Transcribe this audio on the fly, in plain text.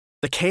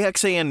The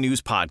KXAN News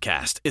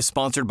Podcast is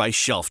sponsored by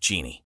Shelf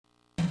Genie.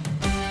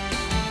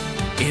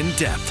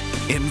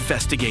 In-depth,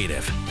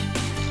 investigative.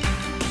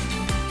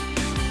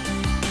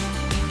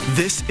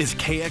 This is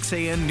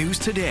KXAN News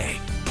Today.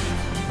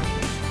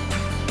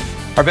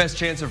 Our best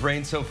chance of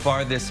rain so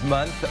far this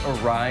month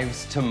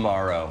arrives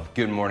tomorrow.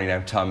 Good morning,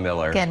 I'm Tom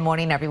Miller. Good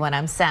morning, everyone.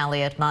 I'm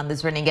Sally. Atman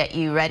is going to get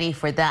you ready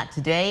for that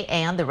today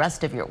and the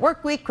rest of your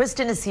work week.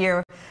 Kristen is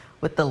here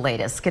with the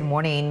latest. Good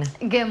morning.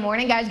 Good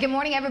morning, guys. Good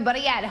morning,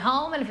 everybody at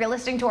home. And if you're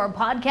listening to our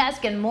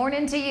podcast, good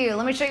morning to you.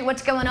 Let me show you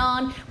what's going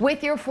on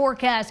with your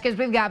forecast because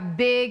we've got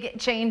big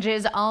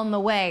changes on the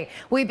way.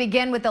 We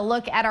begin with a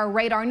look at our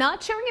radar.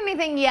 Not showing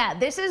anything yet.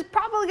 This is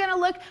probably going to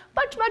look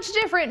much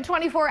different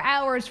 24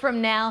 hours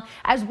from now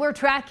as we're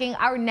tracking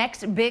our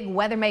next big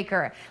weather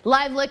maker.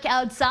 Live look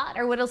outside.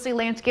 Our Whittlesey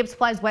Landscape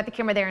Supplies weather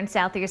camera there in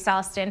southeast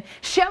Austin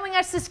showing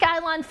us the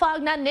skyline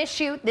fog. Not an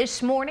issue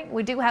this morning.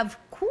 We do have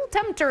cool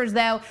temperatures,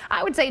 though.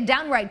 I would say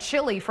downright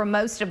chilly for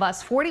most of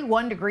us.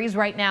 41 degrees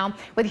right now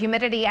with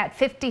humidity at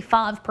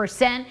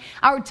 55%.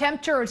 Our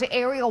temperatures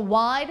area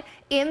wide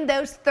in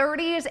those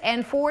 30s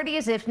and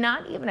 40s, if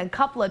not even a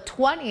couple of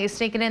 20s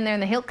sneaking in there in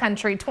the hill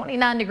country.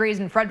 29 degrees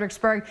in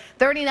Fredericksburg,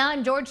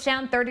 39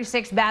 Georgetown,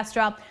 36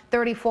 Bastrop,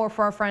 34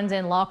 for our friends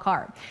in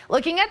Lockhart.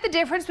 Looking at the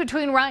difference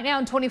between right now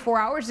and 24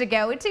 hours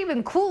ago, it's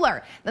even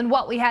cooler than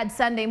what we had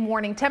Sunday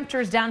morning.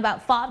 Temperatures down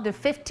about 5 to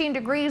 15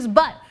 degrees,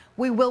 but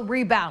we will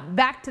rebound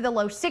back to the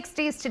low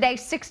 60s today.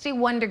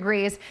 61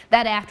 degrees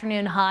that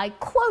afternoon high,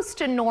 close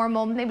to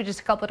normal, maybe just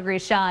a couple of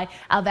degrees shy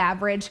of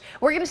average.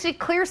 We're going to see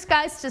clear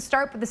skies to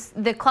start, but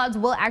the clouds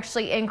will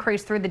actually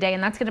increase through the day,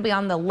 and that's going to be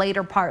on the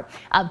later part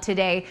of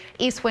today.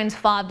 East winds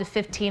 5 to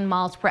 15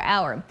 miles per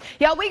hour.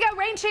 Yeah, we got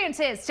rain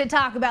chances to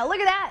talk about. Look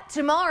at that.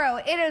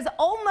 Tomorrow, it is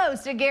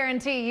almost a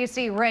guarantee you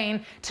see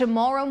rain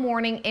tomorrow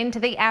morning into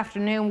the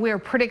afternoon. We're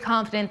pretty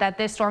confident that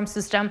this storm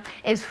system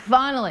is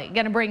finally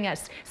going to bring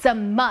us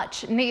some much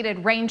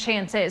needed rain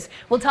chances.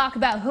 We'll talk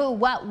about who,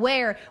 what,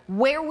 where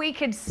we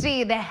could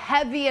see the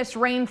heaviest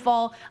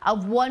rainfall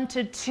of 1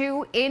 to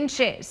 2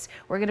 inches.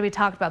 We're going to be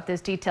talking about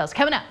those details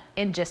coming up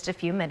in just a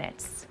few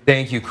minutes.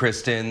 Thank you,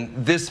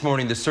 Kristen. This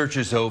morning, the search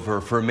is over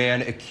for a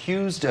man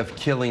accused of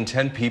killing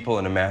 10 people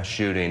in a mass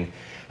shooting.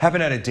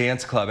 Happened at a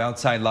dance club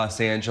outside Los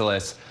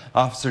Angeles.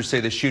 Officers say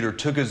the shooter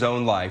took his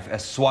own life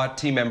as SWAT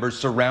team members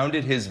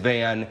surrounded his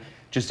van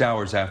just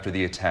hours after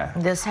the attack.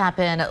 This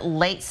happened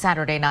late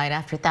Saturday night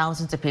after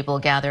thousands of people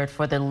gathered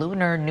for the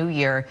Lunar New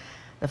Year,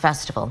 the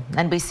festival.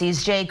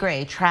 NBC's Jay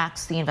Gray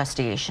tracks the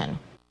investigation.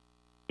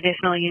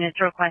 Additional units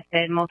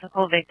requested,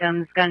 multiple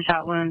victims,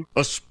 gunshot wounds.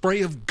 A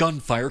spray of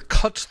gunfire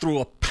cuts through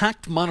a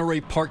packed Monterey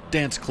Park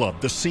dance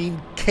club. The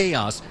scene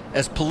chaos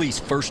as police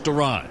first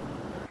arrive.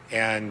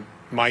 And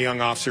my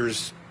young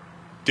officers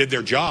did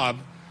their job,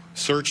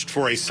 searched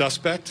for a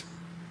suspect,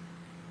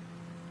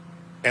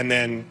 and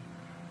then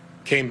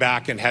came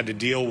back and had to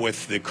deal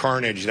with the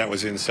carnage that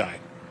was inside.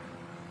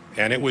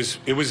 And it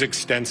was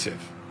extensive.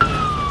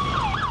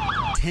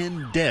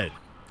 10 dead,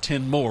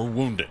 10 more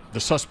wounded.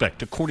 The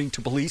suspect, according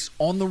to police,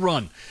 on the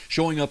run,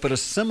 showing up at a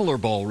similar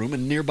ballroom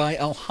in nearby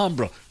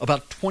Alhambra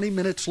about 20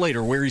 minutes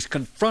later, where he's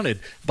confronted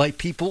by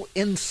people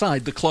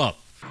inside the club.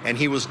 And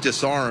he was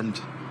disarmed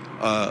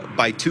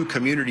by 2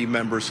 community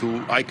members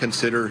who I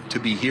consider to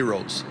be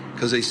heroes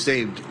because they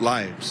saved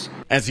lives.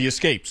 As he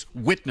escapes,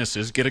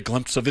 witnesses get a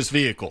glimpse of his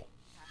vehicle.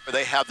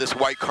 They have this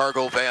white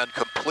cargo van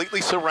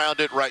completely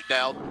surrounded right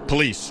now.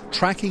 Police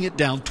tracking it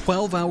down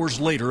 12 hours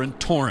later in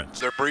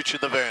Torrance. They're breaching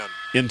the van.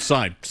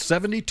 Inside,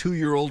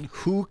 72-year-old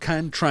Hu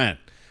Can Tran.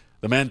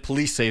 The man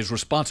police say is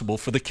responsible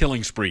for the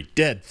killing spree,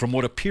 dead from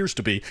what appears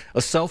to be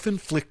a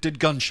self-inflicted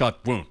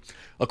gunshot wound.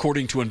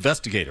 According to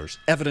investigators,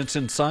 evidence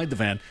inside the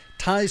van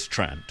ties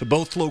Tran to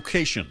both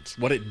locations.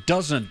 What it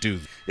doesn't do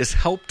is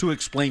help to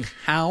explain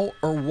how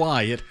or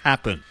why it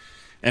happened.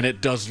 And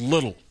it does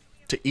little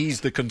to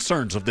ease the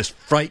concerns of this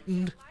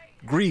frightened,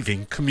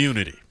 grieving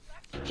community.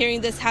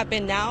 Hearing this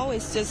happen now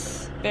is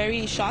just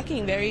very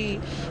shocking, very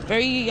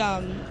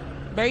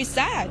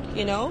sad,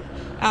 you know,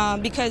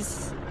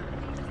 because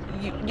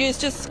it's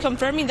just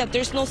confirming that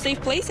there's no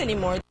safe place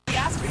anymore. We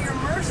ask for your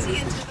mercy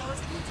into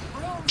those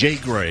rooms. Jay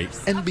Gray,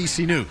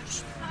 NBC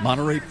News,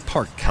 Monterey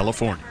Park,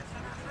 California.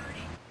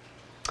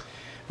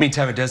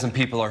 Meantime, a dozen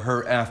people are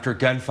hurt after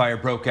gunfire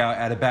broke out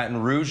at a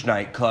Baton Rouge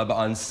nightclub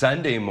on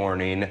Sunday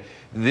morning.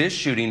 This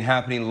shooting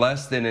happening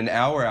less than an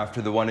hour after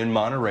the one in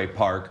Monterey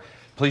Park.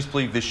 Police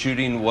believe the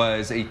shooting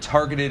was a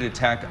targeted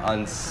attack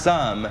on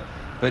some,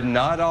 but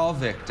not all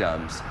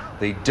victims.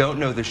 They don't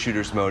know the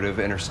shooter's motive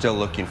and are still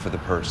looking for the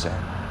person.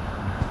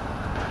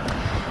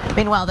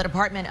 Meanwhile, the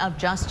Department of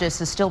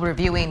Justice is still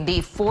reviewing the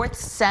 4th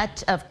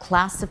set of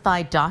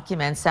classified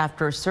documents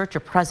after a search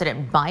of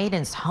President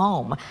Biden's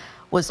home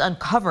was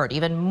uncovered.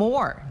 Even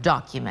more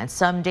documents,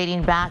 some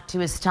dating back to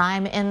his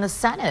time in the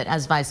Senate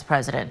as vice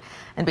president.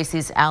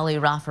 NBC's Ali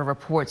Rafa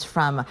reports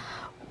from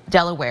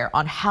Delaware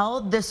on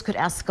how this could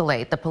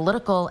escalate the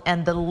political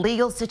and the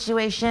legal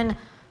situation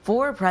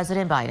for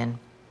President Biden.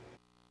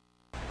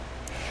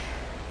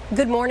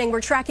 Good morning.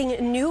 We're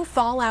tracking new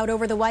fallout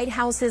over the White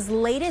House's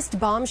latest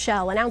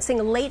bombshell, announcing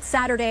late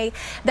Saturday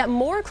that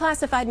more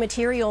classified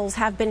materials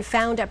have been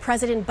found at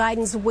President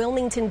Biden's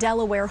Wilmington,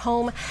 Delaware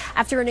home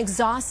after an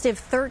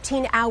exhaustive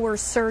 13-hour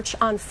search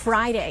on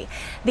Friday.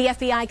 The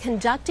FBI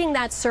conducting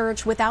that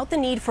search without the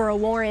need for a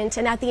warrant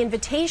and at the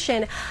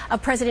invitation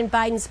of President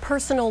Biden's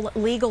personal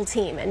legal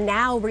team. And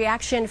now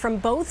reaction from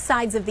both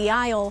sides of the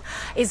aisle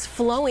is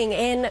flowing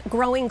in,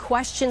 growing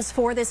questions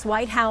for this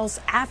White House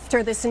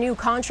after this new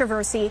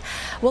controversy.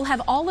 We'll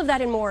have all of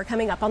that and more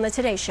coming up on the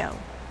Today Show.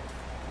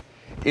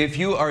 If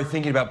you are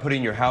thinking about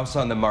putting your house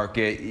on the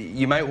market,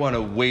 you might want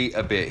to wait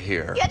a bit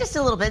here. Yeah, just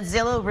a little bit.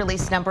 Zillow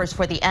released numbers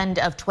for the end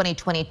of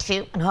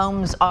 2022, and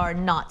homes are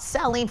not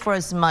selling for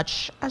as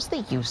much as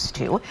they used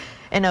to.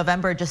 In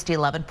November, just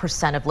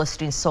 11% of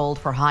listings sold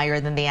for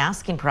higher than the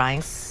asking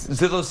price.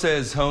 Zillow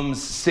says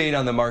homes stayed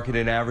on the market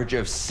an average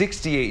of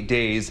 68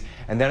 days,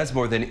 and that is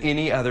more than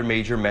any other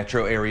major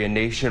metro area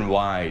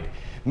nationwide.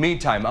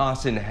 Meantime,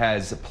 Austin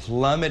has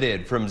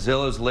plummeted from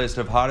Zillow's list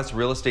of hottest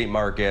real estate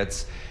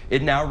markets.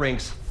 It now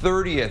ranks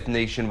 30th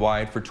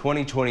nationwide for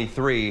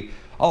 2023.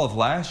 All of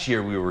last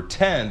year, we were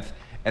 10th,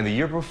 and the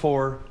year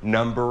before,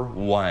 number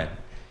 1.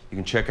 You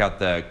can check out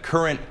the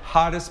current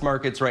hottest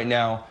markets right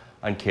now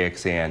on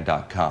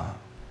KXAN.com.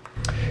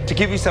 To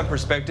give you some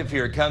perspective,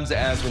 here it comes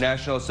as the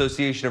National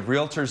Association of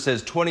Realtors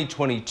says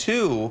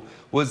 2022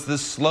 was the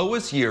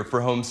slowest year for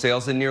home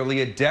sales in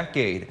nearly a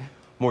decade.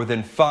 More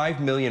than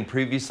 5 million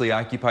previously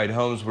occupied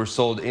homes were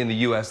sold in the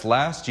U.S.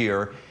 last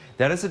year.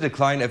 That is a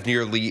decline of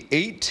nearly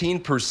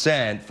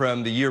 18%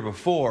 from the year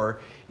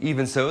before.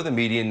 Even so, the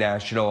median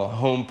national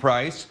home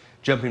price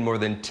jumping more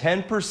than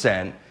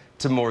 10%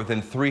 to more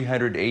than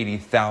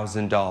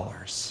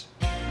 $380,000.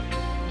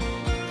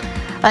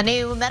 A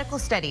new medical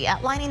study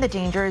outlining the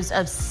dangers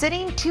of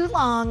sitting too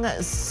long.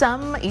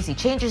 Some easy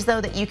changes,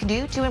 though, that you can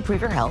do to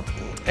improve your health.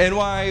 And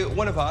why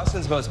one of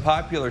Austin's most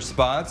popular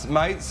spots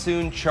might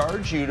soon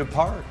charge you to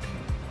park.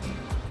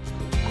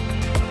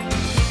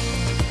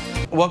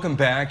 Welcome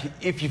back.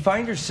 If you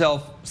find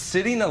yourself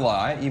sitting a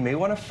lot, you may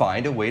want to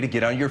find a way to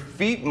get on your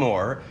feet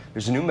more.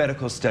 There's a new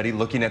medical study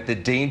looking at the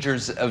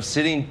dangers of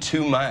sitting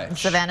too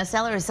much. Savannah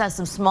Sellers has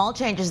some small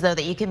changes, though,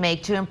 that you can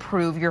make to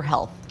improve your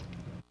health.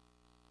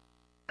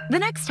 The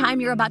next time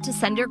you're about to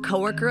send your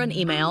coworker an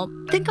email,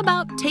 think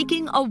about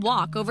taking a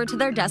walk over to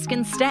their desk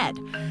instead.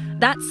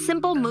 That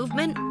simple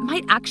movement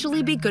might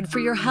actually be good for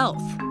your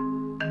health.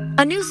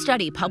 A new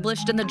study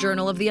published in the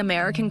Journal of the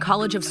American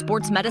College of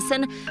Sports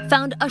Medicine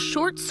found a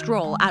short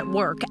stroll at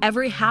work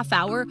every half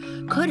hour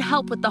could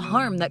help with the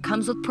harm that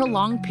comes with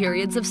prolonged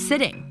periods of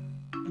sitting.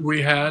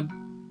 We had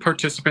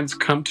participants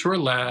come to our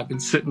lab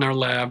and sit in our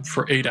lab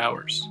for 8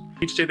 hours.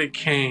 Each day they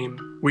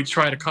came, we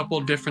tried a couple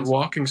of different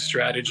walking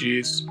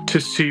strategies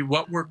to see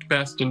what worked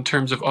best in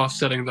terms of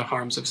offsetting the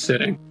harms of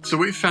sitting. So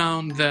we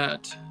found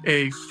that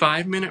a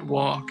 5-minute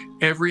walk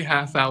every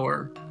half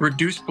hour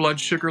reduced blood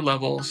sugar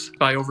levels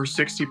by over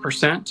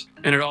 60%,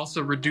 and it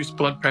also reduced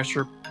blood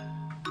pressure.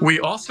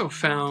 We also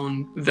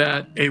found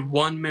that a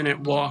 1-minute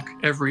walk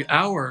every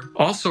hour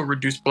also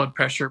reduced blood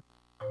pressure.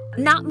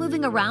 Not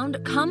moving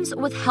around comes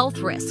with health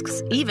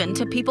risks, even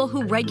to people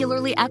who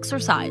regularly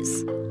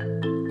exercise.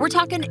 We're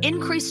talking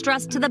increased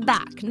stress to the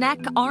back, neck,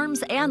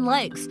 arms, and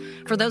legs.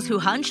 For those who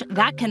hunch,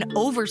 that can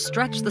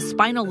overstretch the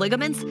spinal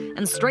ligaments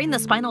and strain the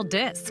spinal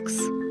discs.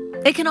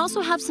 It can also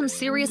have some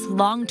serious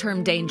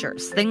long-term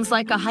dangers, things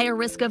like a higher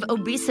risk of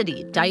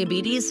obesity,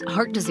 diabetes,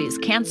 heart disease,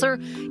 cancer,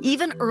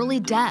 even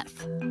early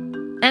death.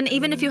 And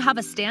even if you have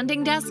a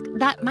standing desk,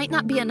 that might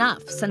not be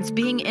enough, since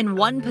being in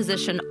one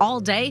position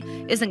all day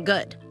isn't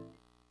good.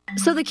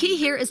 So the key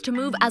here is to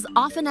move as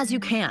often as you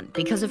can,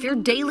 because if your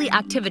daily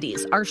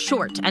activities are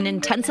short and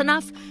intense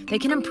enough, they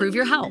can improve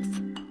your health.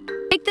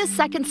 Take this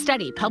second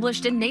study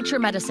published in Nature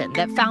Medicine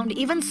that found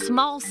even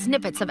small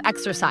snippets of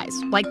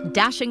exercise, like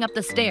dashing up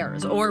the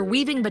stairs or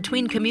weaving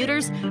between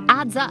commuters,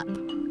 adds up.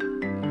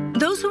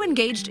 Those who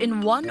engaged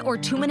in 1 or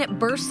 2-minute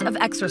bursts of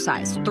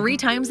exercise 3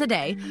 times a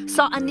day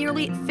saw a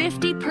nearly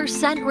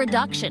 50%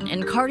 reduction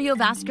in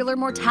cardiovascular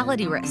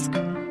mortality risk.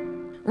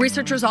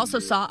 Researchers also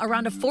saw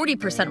around a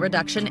 40%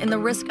 reduction in the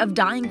risk of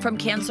dying from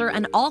cancer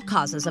and all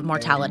causes of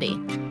mortality.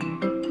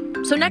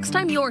 So next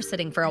time you're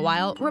sitting for a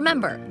while,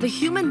 remember, the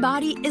human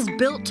body is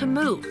built to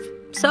move.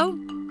 So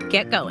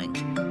get going.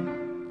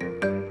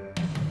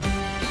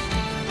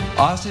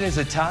 Austin is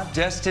a top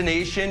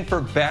destination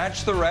for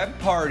bachelorette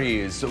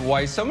parties.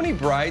 Why so many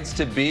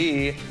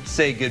brides-to-be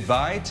say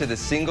goodbye to the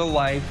single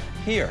life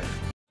here.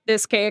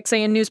 This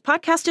KXAN News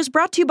podcast is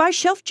brought to you by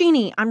Shelf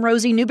Genie. I'm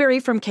Rosie Newberry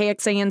from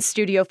KXAN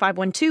Studio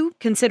 512.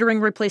 Considering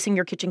replacing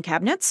your kitchen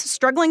cabinets?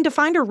 Struggling to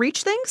find or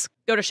reach things?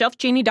 Go to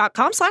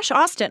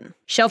shelfgenie.com/Austin.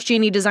 Shelf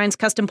Genie designs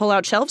custom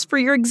pull-out shelves for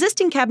your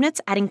existing cabinets,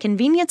 adding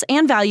convenience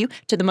and value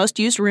to the most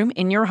used room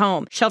in your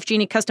home. Shelf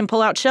Genie custom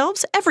pull-out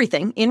shelves,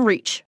 everything in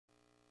reach.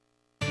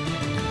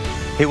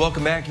 Hey,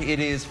 welcome back. It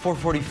is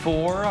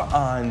 4:44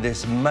 on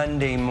this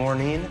Monday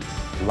morning.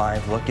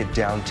 Live look at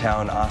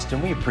downtown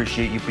Austin. We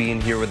appreciate you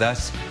being here with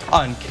us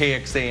on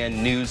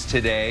KXAN News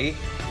today.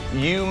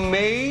 You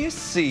may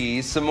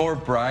see some more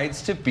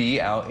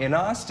brides-to-be out in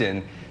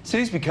Austin. The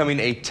city's becoming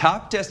a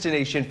top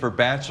destination for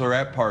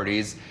bachelorette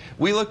parties.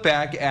 We look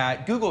back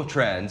at Google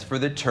Trends for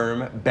the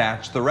term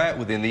bachelorette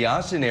within the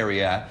Austin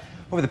area.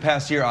 Over the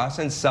past year,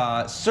 Austin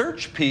saw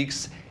search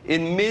peaks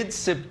in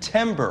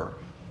mid-September.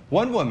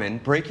 One woman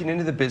breaking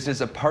into the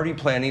business of party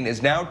planning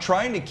is now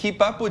trying to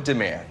keep up with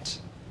demand.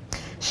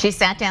 She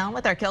sat down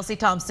with our Kelsey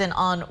Thompson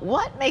on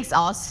what makes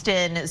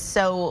Austin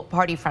so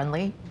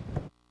party-friendly.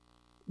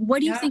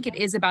 What do you think it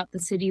is about the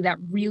city that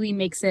really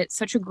makes it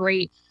such a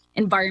great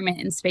environment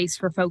and space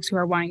for folks who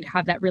are wanting to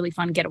have that really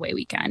fun getaway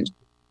weekend?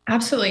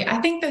 Absolutely. I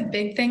think the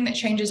big thing that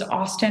changes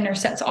Austin or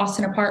sets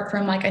Austin apart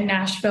from like a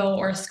Nashville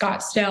or a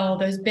Scottsdale,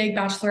 those big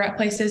bachelorette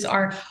places,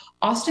 are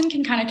Austin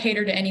can kind of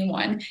cater to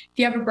anyone. If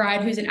you have a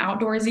bride who's an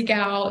outdoorsy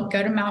gal,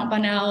 go to Mount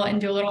Bunnell and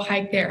do a little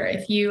hike there.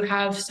 If you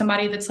have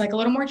somebody that's like a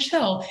little more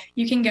chill,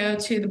 you can go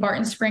to the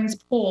Barton Springs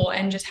pool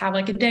and just have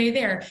like a day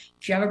there.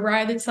 If you have a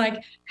bride that's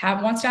like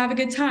wants to have a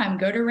good time,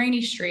 go to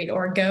Rainy Street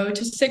or go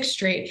to 6th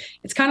Street.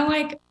 It's kind of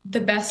like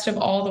the best of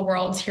all the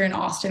worlds here in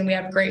Austin. We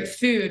have great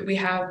food, we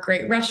have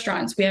great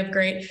restaurants, we have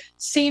great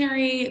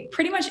scenery,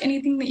 pretty much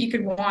anything that you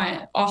could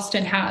want,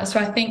 Austin has. So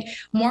I think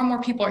more and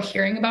more people are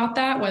hearing about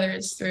that, whether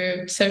it's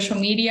through social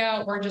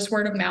media or just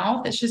word of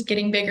mouth. It's just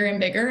getting bigger and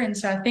bigger. And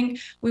so I think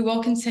we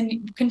will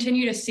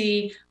continue to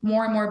see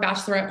more and more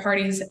bachelorette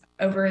parties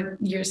over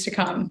years to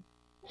come.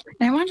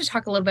 And I wanted to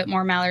talk a little bit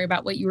more, Mallory,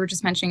 about what you were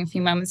just mentioning a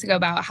few moments ago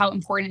about how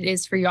important it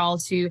is for y'all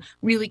to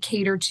really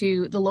cater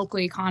to the local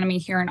economy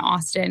here in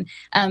Austin.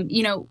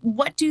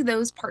 What do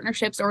those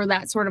partnerships or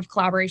that sort of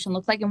collaboration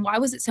look like? And why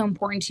was it so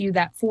important to you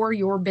that for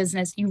your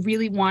business, you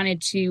really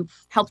wanted to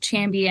help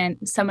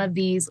champion some of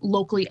these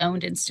locally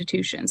owned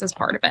institutions as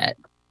part of it?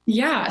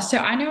 Yeah, so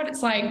I know what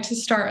it's like to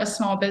start a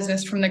small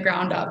business from the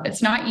ground up.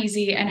 It's not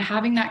easy, and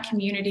having that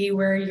community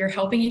where you're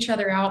helping each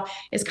other out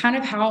is kind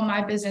of how my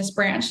business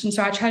branched. And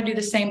so I try to do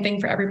the same thing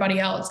for everybody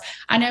else.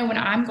 I know when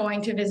I'm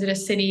going to visit a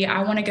city,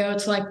 I want to go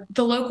to like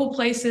the local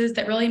places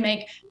that really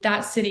make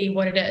that city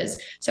what it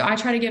is. So I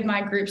try to give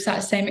my groups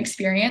that same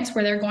experience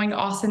where they're going to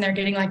Austin, they're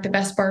getting like the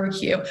best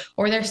barbecue,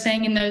 or they're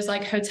staying in those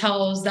like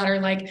hotels that are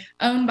like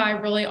owned by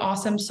really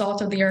awesome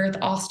salt of the earth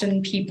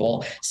Austin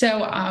people.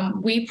 So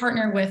we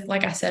partner with,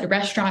 like I said,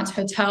 restaurants,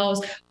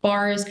 hotels,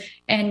 bars,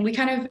 and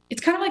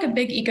it's kind of like a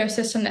big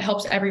ecosystem that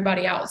helps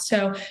everybody out.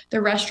 So the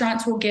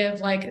restaurants will give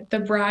like the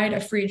bride a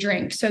free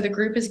drink. So the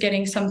group is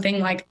getting something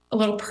like a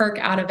little perk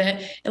out of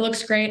it. It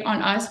looks great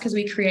on us because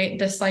we create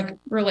this like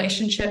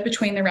relationship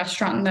between the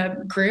restaurant and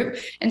the group.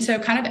 And so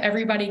kind of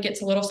everybody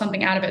gets a little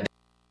something out of it.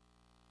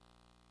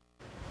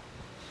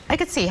 I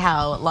could see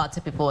how lots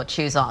of people would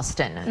choose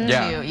Austin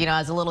to,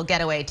 as a little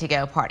getaway to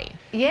go party.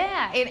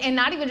 Yeah, and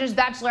not even just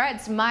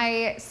bachelorettes.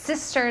 My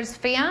sister's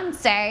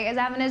fiance is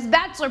having his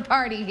bachelor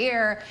party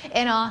here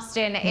in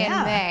Austin in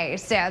May.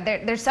 So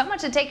there's so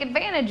much to take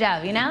advantage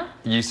of,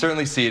 You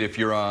certainly see it if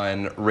you're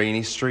on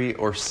Rainy Street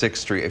or 6th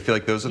Street. I feel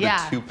like those are the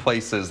two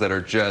places that are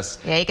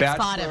just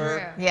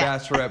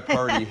bachelorette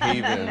party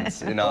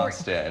havens in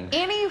Austin.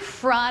 Any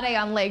Friday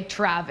on Lake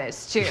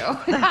Travis, too,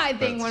 I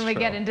think, when we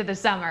get into the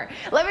summer.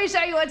 Let me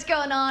show you what's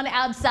going on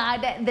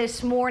outside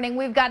this morning.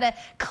 We've got a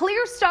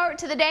clear start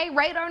to the day.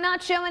 Radar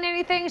not showing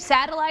anything.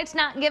 Satellite's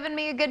not giving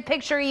me a good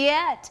picture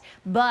yet,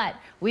 but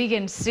we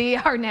can see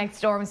our next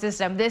storm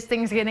system. This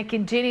thing's going to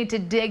continue to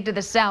dig to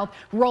the south,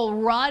 roll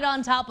right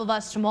on top of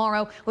us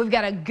tomorrow. We've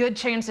got a good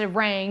chance of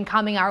rain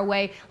coming our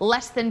way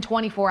less than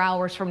 24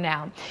 hours from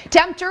now.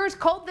 Temperatures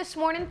cold this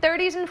morning,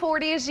 30s and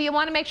 40s. You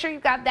want to make sure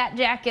you've got that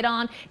jacket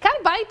on. Kind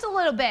of bites a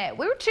little bit.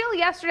 We were chilly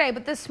yesterday,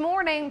 but this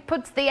morning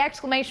puts the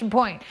exclamation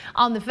point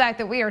on the fact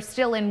that we are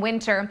still in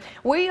winter.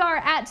 We are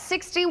at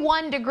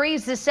 61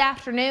 degrees this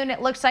afternoon.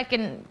 It looks like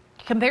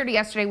compared to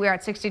yesterday, we are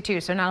at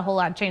 62, so not a whole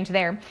lot of change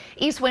there.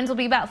 East winds will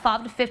be about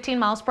 5 to 15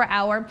 miles per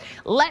hour.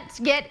 Let's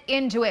get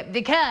into it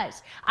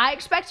because I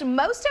expect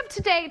most of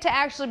today to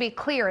actually be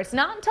clear. It's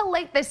not until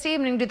late this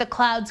evening do the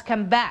clouds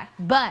come back,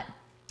 but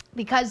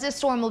because this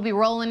storm will be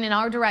rolling in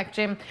our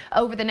direction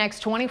over the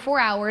next 24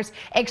 hours,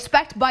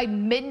 expect by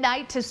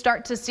midnight to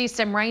start to see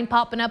some rain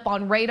popping up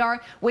on radar,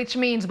 which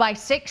means by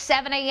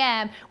 7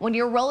 a.m. when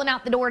you're rolling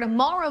out the door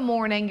tomorrow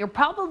morning, you're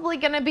probably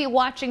going to be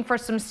watching for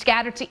some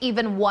scattered to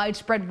even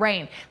widespread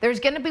rain. There's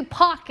going to be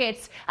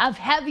pockets of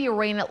heavier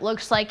rain, it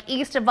looks like,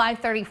 east of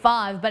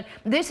I-35, but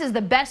this is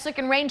the best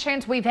looking rain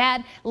chance we've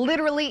had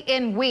literally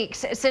in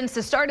weeks. Since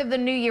the start of the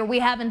new year, we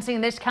haven't seen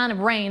this kind of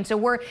rain, so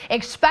we're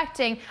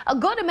expecting a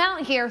good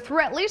amount here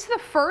through at least the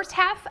first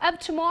half of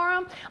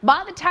tomorrow.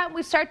 By the time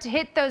we start to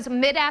hit those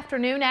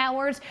mid-afternoon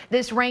hours,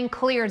 this rain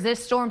clears.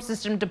 This storm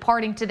system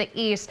departing to the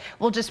east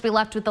will just be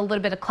left with a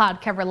little bit of cloud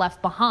cover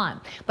left behind.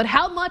 But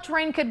how much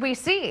rain could we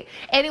see?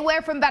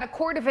 Anywhere from about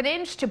 1/4 of an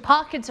inch to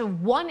pockets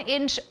of 1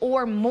 inch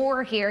or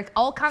more here. It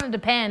all kind of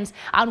depends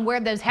on where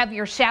those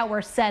heavier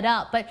showers set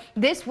up. But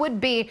this would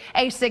be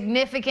a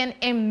significant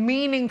and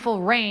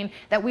meaningful rain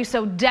that we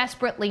so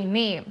desperately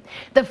need.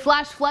 The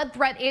flash flood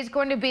threat is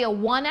going to be a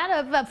 1 out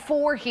of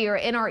 4 here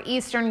in our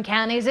eastern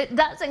counties. It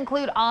does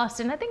include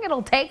Austin. I think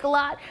it'll take a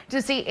lot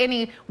to see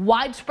any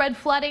widespread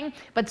flooding,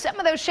 but some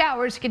of those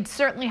showers could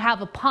certainly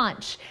have a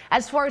punch.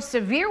 As far as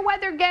severe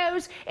weather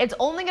goes, it's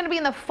only going to be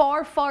in the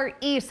far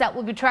east that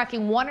will be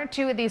tracking one or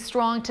two of these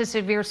strong to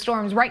severe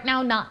storms. Right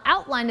now, not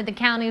outlined in the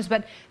counties,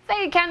 but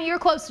Fayette County, you're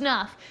close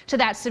enough to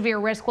that severe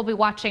risk. We'll be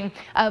watching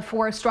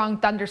for a strong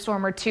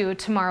thunderstorm or two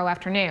tomorrow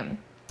afternoon.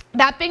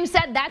 That being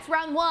said, that's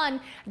round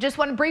one. Just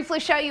want to briefly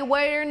show you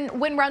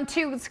when round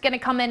two is going to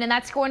come in, and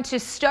that's going to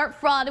start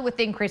Friday with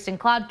the increase in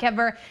cloud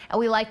cover, and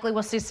we likely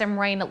will see some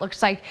rain, it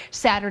looks like,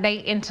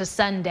 Saturday into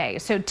Sunday.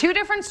 So two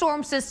different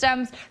storm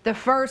systems. The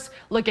first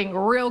looking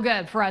real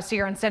good for us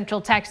here in Central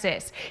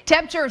Texas.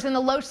 Temperatures in the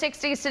low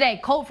 60s today.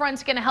 Cold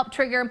front's going to help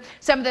trigger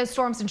some of those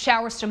storms and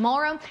showers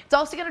tomorrow. It's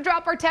also going to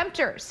drop our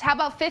temperatures. How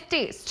about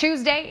 50s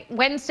Tuesday,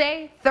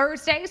 Wednesday,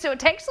 Thursday? So it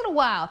takes a little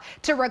while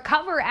to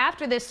recover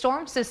after this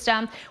storm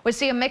system. We'll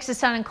see a mix of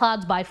sun and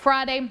clouds by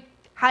Friday.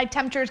 High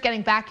temperatures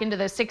getting back into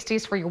the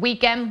 60s for your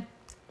weekend.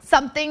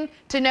 Something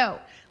to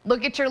note.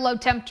 Look at your low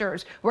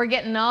temperatures. We're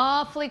getting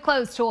awfully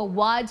close to a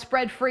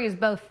widespread freeze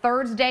both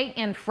Thursday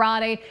and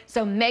Friday.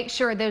 So make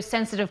sure those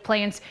sensitive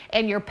plants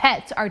and your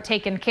pets are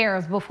taken care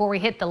of before we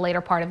hit the later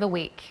part of the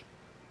week.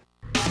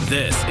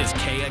 This is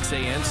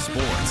KXAN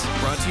Sports,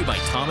 brought to you by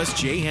Thomas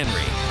J.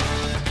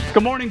 Henry.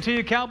 Good morning to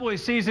you.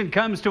 Cowboys season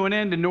comes to an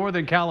end in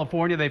Northern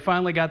California. They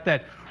finally got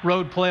that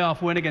road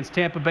playoff win against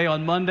Tampa Bay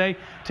on Monday,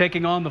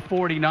 taking on the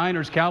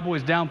 49ers.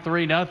 Cowboys down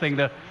 3-0.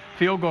 The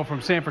field goal from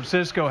San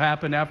Francisco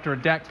happened after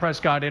a Dak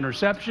Prescott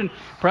interception.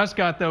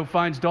 Prescott, though,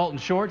 finds Dalton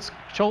Schultz.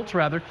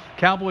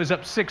 Cowboys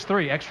up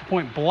 6-3. Extra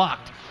point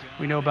blocked.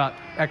 We know about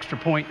extra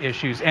point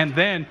issues. And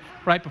then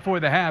right before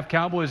the half,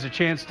 Cowboys a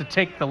chance to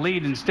take the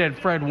lead. Instead,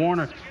 Fred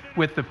Warner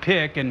with the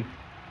pick, and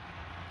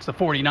it's the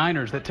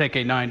 49ers that take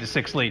a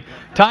 9-6 lead.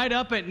 Tied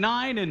up at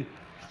 9, and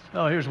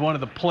here's one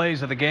of the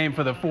plays of the game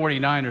for the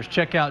 49ers.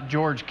 Check out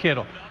George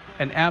Kittle.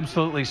 An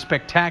absolutely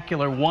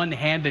spectacular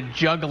one-handed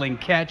juggling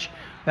catch.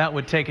 That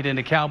would take it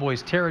into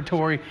Cowboys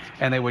territory,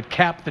 and they would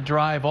cap the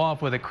drive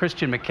off with a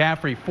Christian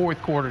McCaffrey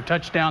fourth quarter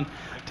touchdown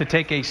to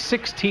take a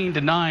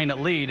 16-9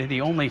 lead,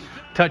 the only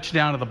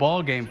touchdown of the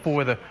ball game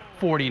for the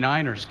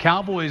 49ers.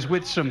 Cowboys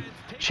with some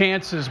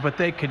chances, but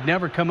they could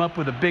never come up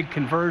with a big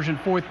conversion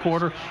fourth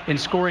quarter in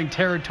scoring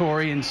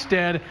territory.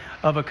 Instead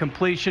of a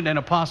completion and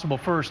a possible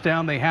first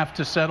down, they have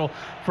to settle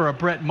for a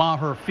Brett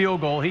Maher field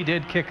goal. He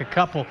did kick a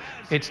couple.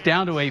 It's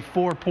down to a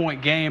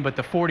 4-point game, but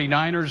the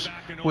 49ers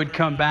would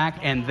come back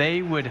and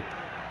they would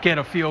get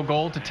a field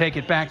goal to take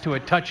it back to a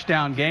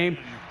touchdown game.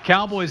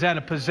 Cowboys had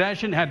a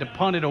possession, had to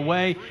punt it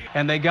away,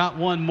 and they got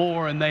one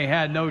more, and they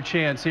had no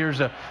chance. Here's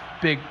a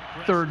big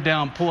third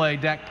down play.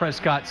 Dak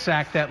Prescott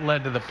sacked. That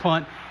led to the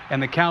punt,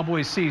 and the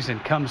Cowboys season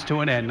comes to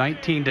an end,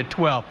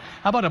 19-12.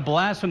 How about a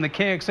blast from the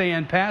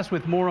KXAN pass?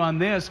 With more on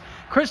this,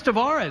 Chris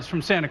Tavares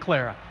from Santa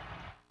Clara.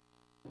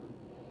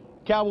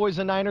 Cowboys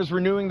and Niners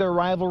renewing their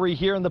rivalry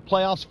here in the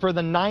playoffs for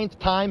the 9th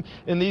time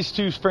in these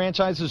two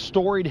franchises'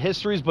 storied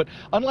histories. But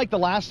unlike the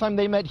last time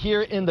they met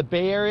here in the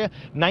Bay Area,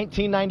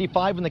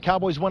 1995, when the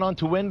Cowboys went on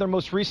to win their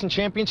most recent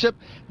championship,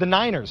 the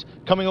Niners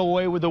coming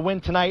away with a win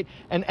tonight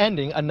and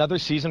ending another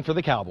season for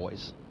the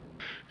Cowboys.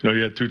 You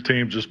had two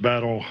teams just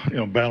battling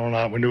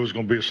out. We knew it was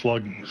going to be a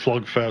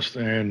slugfest,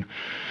 and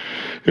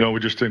we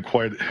just didn't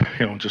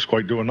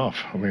quite do enough.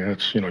 I mean,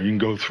 it's you can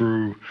go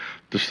through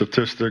the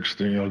statistics,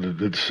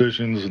 the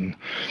decisions, and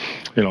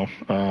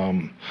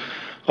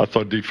I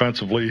thought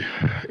defensively,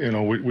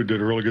 we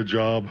did a really good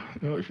job,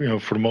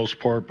 for the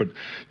most part. But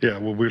yeah,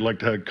 would we like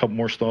to have a couple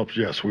more stops?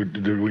 Yes.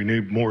 Do we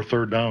need more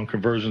third down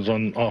conversions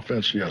on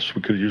offense? Yes.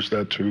 We could use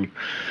that to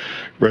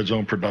red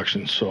zone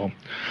production. So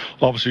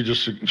obviously,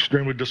 just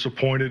extremely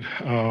disappointed.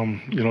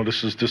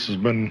 This has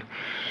been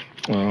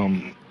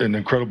an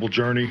incredible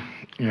journey,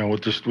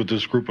 with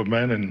this group of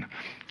men,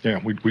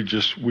 and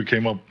we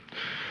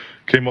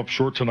came up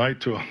short tonight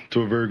to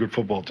a very good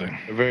football team.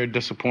 Very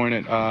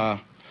disappointed.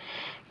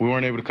 We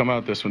weren't able to come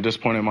out this one.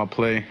 Disappointed in my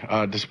play.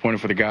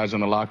 Disappointed for the guys in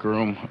the locker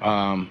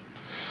room.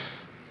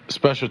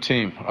 Special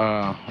team,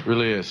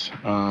 really is.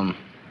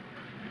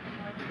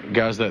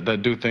 Guys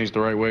that do things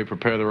the right way,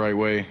 prepare the right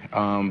way,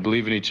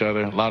 believe in each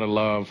other, a lot of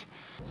love.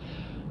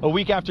 A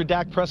week after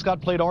Dak Prescott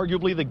played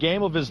arguably the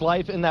game of his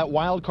life in that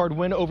wild card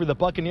win over the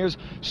Buccaneers,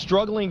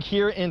 struggling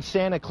here in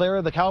Santa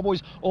Clara, the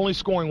Cowboys only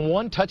scoring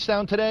one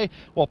touchdown today,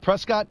 while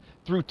Prescott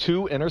threw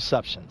 2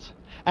 interceptions.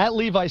 At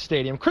Levi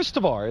Stadium, Chris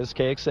Tavares,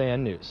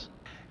 KXAN News.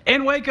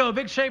 In Waco,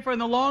 Vic Schaefer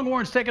and the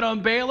Longhorns taking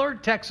on Baylor.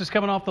 Texas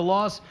coming off the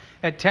loss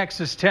at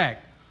Texas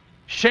Tech.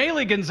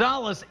 Shaylee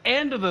Gonzalez,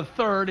 end of the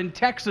third, and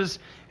Texas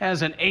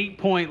has an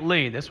 8-point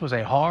lead. This was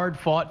a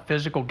hard-fought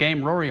physical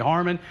game. Rory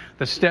Harmon,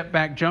 the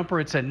step-back jumper.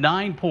 It's a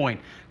 9-point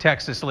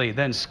Texas lead.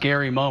 Then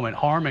scary moment.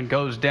 Harmon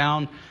goes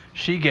down.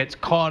 She gets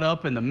caught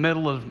up in the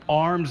middle of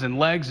arms and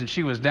legs, and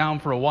she was down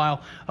for a while,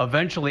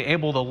 eventually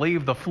able to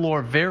leave the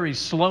floor very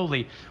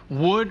slowly.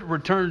 Would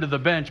return to the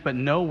bench, but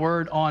no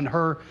word on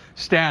her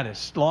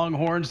status.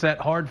 Longhorns, that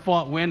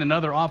hard-fought win,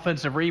 another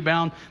offensive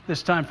rebound,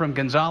 this time from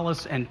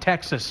Gonzalez, and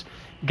Texas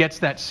gets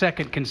that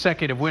second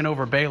consecutive win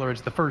over Baylor.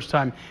 It's the first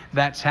time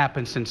that's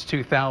happened since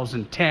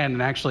 2010,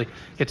 and actually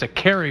it's a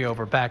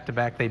carryover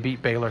back-to-back. They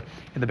beat Baylor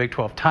in the Big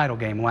 12 title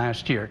game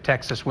last year.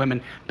 Texas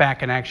women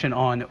back in action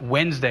on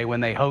Wednesday when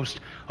they host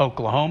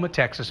Oklahoma.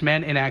 Texas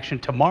men in action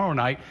tomorrow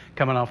night,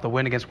 coming off the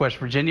win against West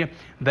Virginia.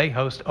 They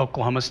host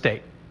Oklahoma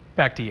State.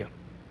 Back to you.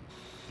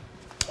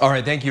 All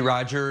right, thank you,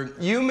 Roger.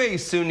 You may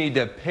soon need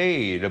to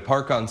pay to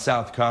park on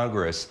South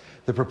Congress.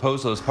 The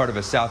proposal is part of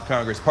a South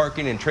Congress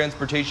Parking and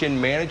Transportation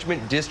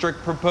Management District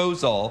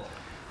proposal.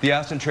 The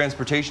Austin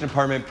Transportation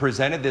Department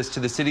presented this to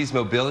the city's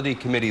Mobility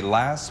Committee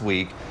last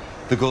week.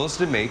 The goal is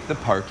to make the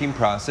parking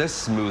process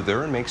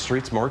smoother and make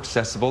streets more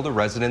accessible to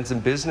residents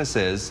and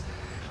businesses.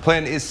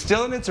 Plan is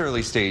still in its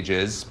early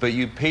stages, but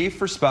you pay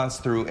for spots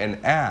through an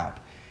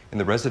app. In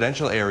the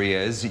residential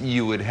areas,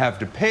 you would have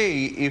to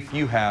pay if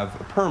you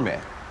have a permit.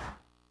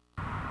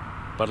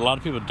 But a lot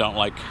of people don't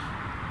like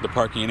the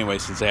parking anyway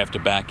since they have to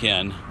back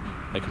in.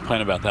 They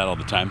complain about that all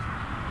the time.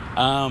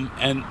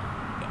 And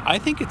I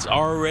think it's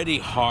already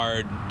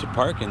hard to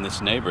park in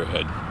this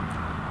neighborhood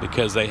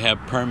because they have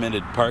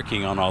permitted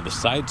parking on all the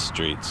side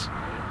streets.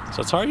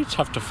 So it's already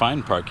tough to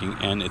find parking,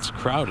 and it's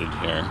crowded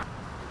here.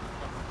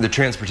 The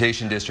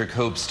Transportation District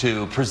hopes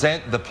to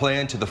present the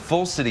plan to the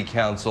full City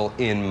Council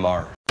in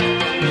March.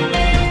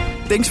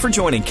 Thanks for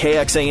joining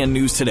KXAN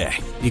News today.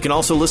 You can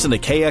also listen to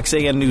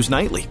KXAN News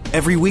Nightly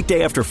every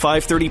weekday after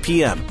 5:30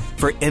 p.m.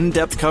 for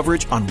in-depth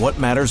coverage on what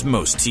matters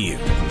most to you.